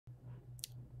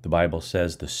The Bible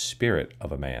says the spirit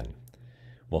of a man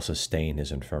will sustain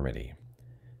his infirmity,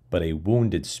 but a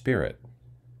wounded spirit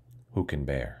who can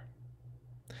bear?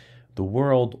 The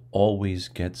world always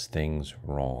gets things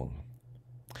wrong.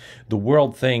 The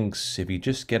world thinks if you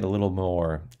just get a little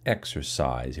more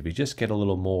exercise, if you just get a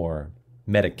little more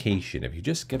medication, if you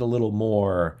just get a little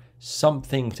more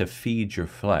something to feed your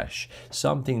flesh,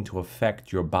 something to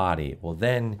affect your body, well,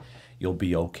 then you'll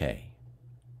be okay.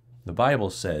 The Bible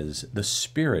says the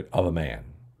spirit of a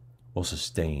man will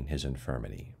sustain his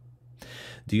infirmity.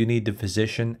 Do you need the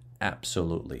physician?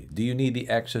 Absolutely. Do you need the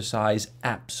exercise?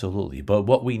 Absolutely. But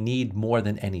what we need more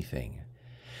than anything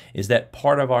is that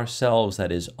part of ourselves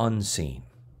that is unseen,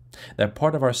 that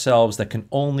part of ourselves that can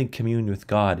only commune with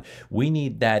God. We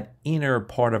need that inner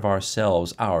part of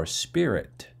ourselves, our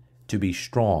spirit, to be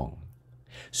strong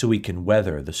so we can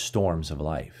weather the storms of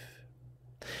life.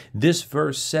 This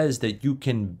verse says that you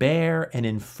can bear an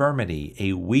infirmity,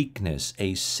 a weakness,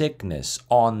 a sickness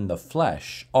on the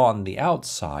flesh, on the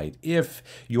outside, if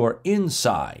your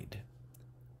inside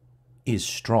is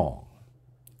strong.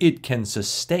 It can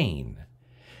sustain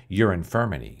your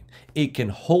infirmity. It can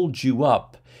hold you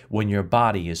up when your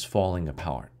body is falling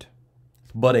apart.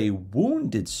 But a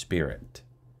wounded spirit,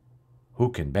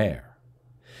 who can bear?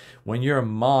 When your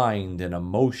mind and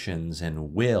emotions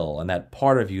and will and that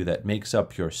part of you that makes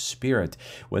up your spirit,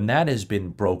 when that has been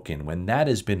broken, when that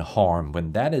has been harmed,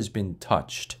 when that has been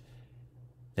touched,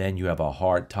 then you have a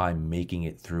hard time making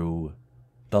it through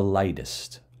the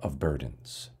lightest of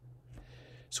burdens.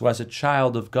 So as a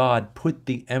child of God, put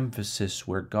the emphasis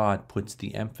where God puts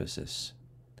the emphasis.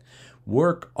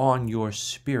 Work on your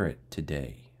spirit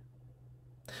today.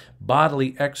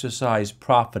 Bodily exercise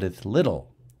profiteth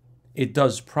little. It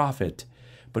does profit,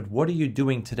 but what are you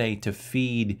doing today to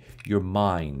feed your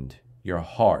mind, your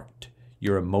heart,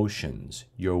 your emotions,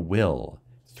 your will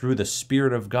through the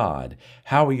Spirit of God?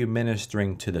 How are you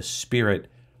ministering to the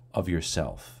spirit of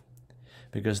yourself?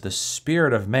 Because the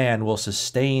spirit of man will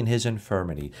sustain his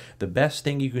infirmity. The best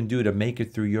thing you can do to make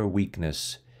it through your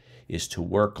weakness is to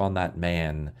work on that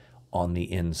man on the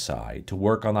inside, to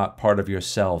work on that part of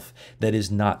yourself that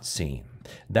is not seen.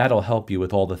 That'll help you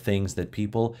with all the things that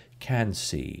people can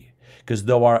see. Because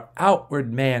though our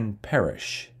outward man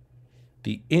perish,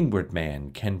 the inward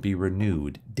man can be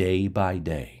renewed day by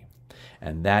day.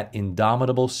 And that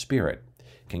indomitable spirit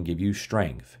can give you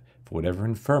strength for whatever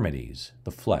infirmities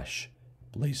the flesh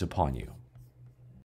lays upon you.